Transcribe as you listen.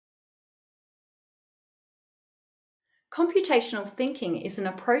Computational thinking is an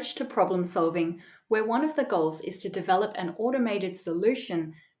approach to problem solving where one of the goals is to develop an automated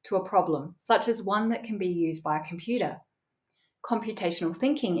solution to a problem, such as one that can be used by a computer. Computational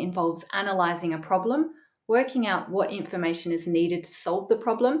thinking involves analyzing a problem, working out what information is needed to solve the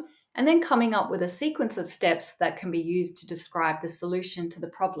problem, and then coming up with a sequence of steps that can be used to describe the solution to the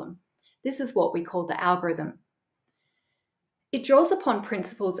problem. This is what we call the algorithm. It draws upon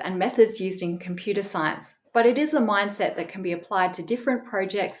principles and methods used in computer science, but it is a mindset that can be applied to different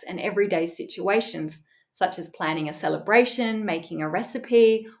projects and everyday situations, such as planning a celebration, making a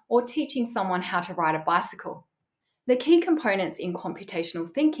recipe, or teaching someone how to ride a bicycle. The key components in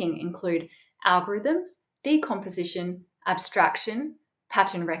computational thinking include algorithms, decomposition, abstraction,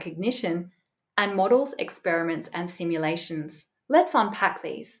 pattern recognition, and models, experiments, and simulations. Let's unpack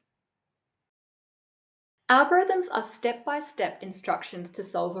these. Algorithms are step-by-step instructions to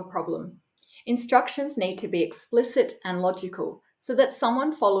solve a problem. Instructions need to be explicit and logical so that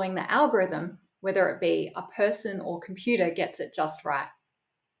someone following the algorithm, whether it be a person or computer, gets it just right.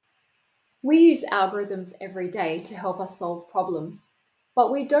 We use algorithms every day to help us solve problems,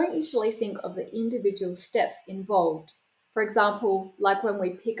 but we don't usually think of the individual steps involved. For example, like when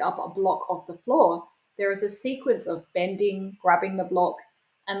we pick up a block off the floor, there is a sequence of bending, grabbing the block,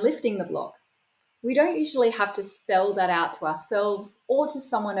 and lifting the block. We don't usually have to spell that out to ourselves or to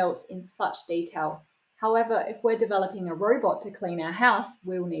someone else in such detail. However, if we're developing a robot to clean our house,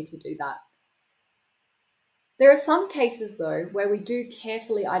 we'll need to do that. There are some cases, though, where we do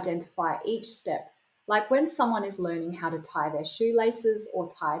carefully identify each step, like when someone is learning how to tie their shoelaces or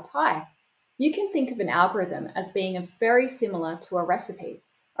tie a tie. You can think of an algorithm as being very similar to a recipe.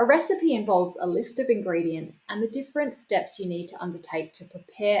 A recipe involves a list of ingredients and the different steps you need to undertake to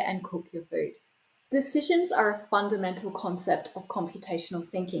prepare and cook your food. Decisions are a fundamental concept of computational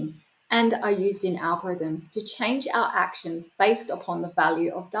thinking and are used in algorithms to change our actions based upon the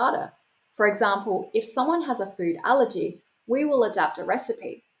value of data. For example, if someone has a food allergy, we will adapt a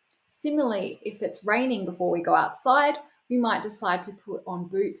recipe. Similarly, if it's raining before we go outside, we might decide to put on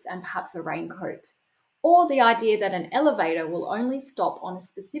boots and perhaps a raincoat. Or the idea that an elevator will only stop on a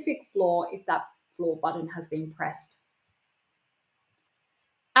specific floor if that floor button has been pressed.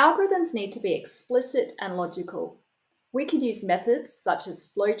 Algorithms need to be explicit and logical. We could use methods such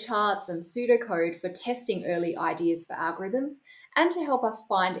as flowcharts and pseudocode for testing early ideas for algorithms and to help us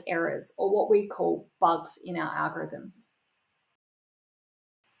find errors, or what we call bugs, in our algorithms.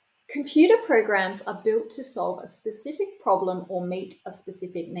 Computer programs are built to solve a specific problem or meet a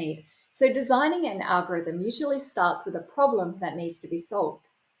specific need. So designing an algorithm usually starts with a problem that needs to be solved.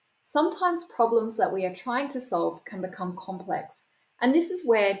 Sometimes problems that we are trying to solve can become complex, and this is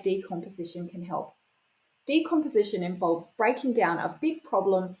where decomposition can help. Decomposition involves breaking down a big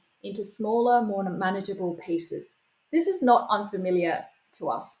problem into smaller, more manageable pieces. This is not unfamiliar to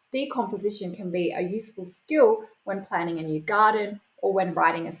us. Decomposition can be a useful skill when planning a new garden or when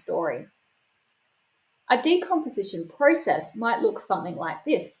writing a story. A decomposition process might look something like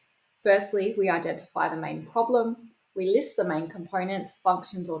this. Firstly, we identify the main problem. We list the main components,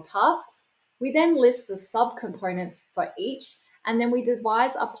 functions, or tasks. We then list the subcomponents for each, and then we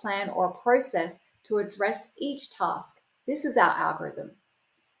devise a plan or a process to address each task. This is our algorithm.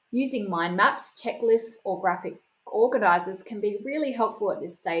 Using mind maps, checklists, or graphic organizers can be really helpful at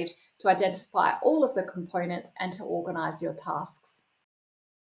this stage to identify all of the components and to organize your tasks.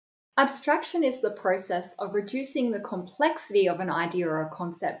 Abstraction is the process of reducing the complexity of an idea or a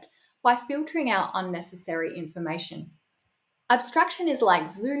concept by filtering out unnecessary information. Abstraction is like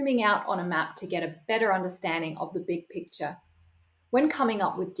zooming out on a map to get a better understanding of the big picture. When coming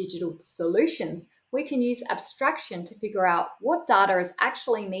up with digital solutions, we can use abstraction to figure out what data is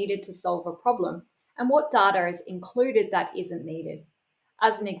actually needed to solve a problem and what data is included that isn't needed.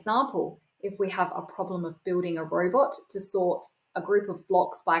 As an example, if we have a problem of building a robot to sort a group of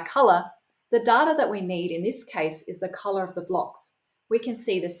blocks by color, the data that we need in this case is the color of the blocks. We can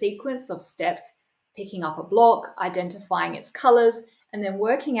see the sequence of steps, picking up a block, identifying its colors, and then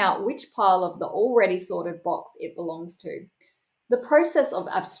working out which pile of the already sorted box it belongs to. The process of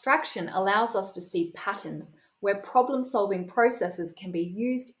abstraction allows us to see patterns where problem-solving processes can be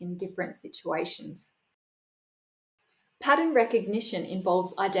used in different situations. Pattern recognition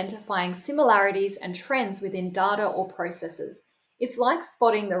involves identifying similarities and trends within data or processes. It's like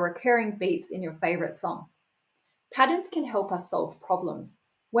spotting the recurring beats in your favorite song. Patterns can help us solve problems.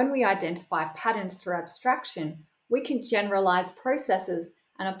 When we identify patterns through abstraction, we can generalize processes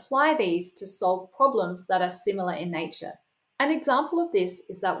and apply these to solve problems that are similar in nature. An example of this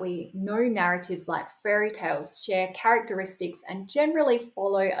is that we know narratives like fairy tales share characteristics and generally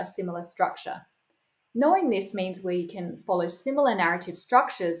follow a similar structure. Knowing this means we can follow similar narrative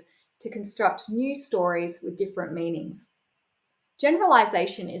structures to construct new stories with different meanings.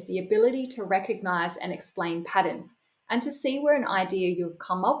 Generalization is the ability to recognize and explain patterns and to see where an idea you've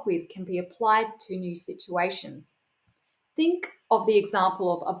come up with can be applied to new situations. Think of the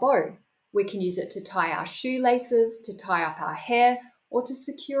example of a bow. We can use it to tie our shoelaces, to tie up our hair, or to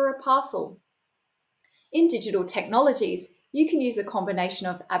secure a parcel. In digital technologies, you can use a combination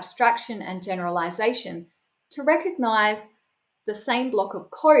of abstraction and generalization to recognize the same block of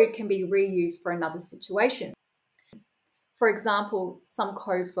code can be reused for another situation. For example, some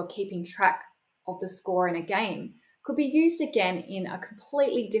code for keeping track of the score in a game could be used again in a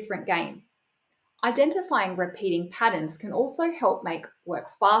completely different game. Identifying repeating patterns can also help make work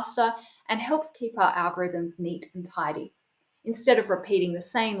faster and helps keep our algorithms neat and tidy. Instead of repeating the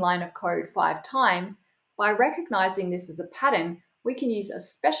same line of code 5 times, by recognizing this as a pattern, we can use a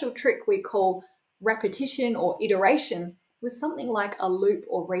special trick we call repetition or iteration with something like a loop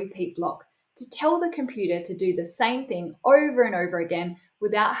or repeat block to tell the computer to do the same thing over and over again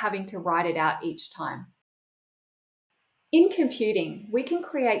without having to write it out each time. In computing, we can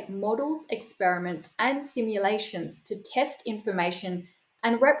create models, experiments, and simulations to test information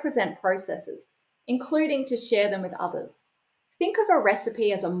and represent processes, including to share them with others. Think of a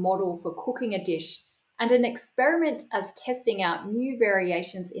recipe as a model for cooking a dish, and an experiment as testing out new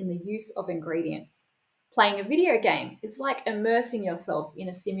variations in the use of ingredients. Playing a video game is like immersing yourself in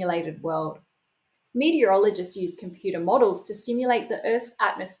a simulated world. Meteorologists use computer models to simulate the Earth's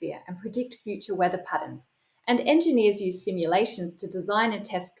atmosphere and predict future weather patterns, and engineers use simulations to design and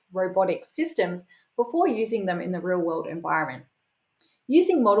test robotic systems before using them in the real-world environment.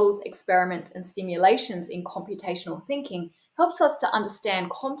 Using models, experiments, and simulations in computational thinking helps us to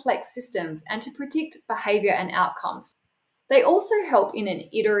understand complex systems and to predict behavior and outcomes. They also help in an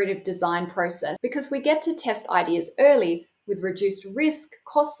iterative design process because we get to test ideas early with reduced risk,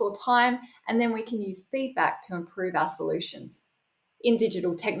 costs, or time, and then we can use feedback to improve our solutions. In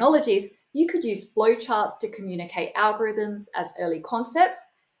digital technologies, you could use flowcharts to communicate algorithms as early concepts,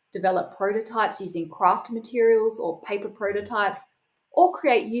 develop prototypes using craft materials or paper prototypes, or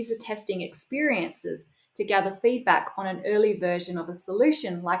create user testing experiences to gather feedback on an early version of a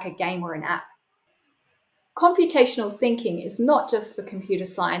solution like a game or an app. Computational thinking is not just for computer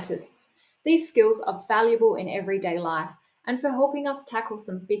scientists. These skills are valuable in everyday life and for helping us tackle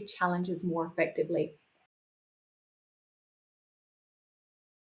some big challenges more effectively.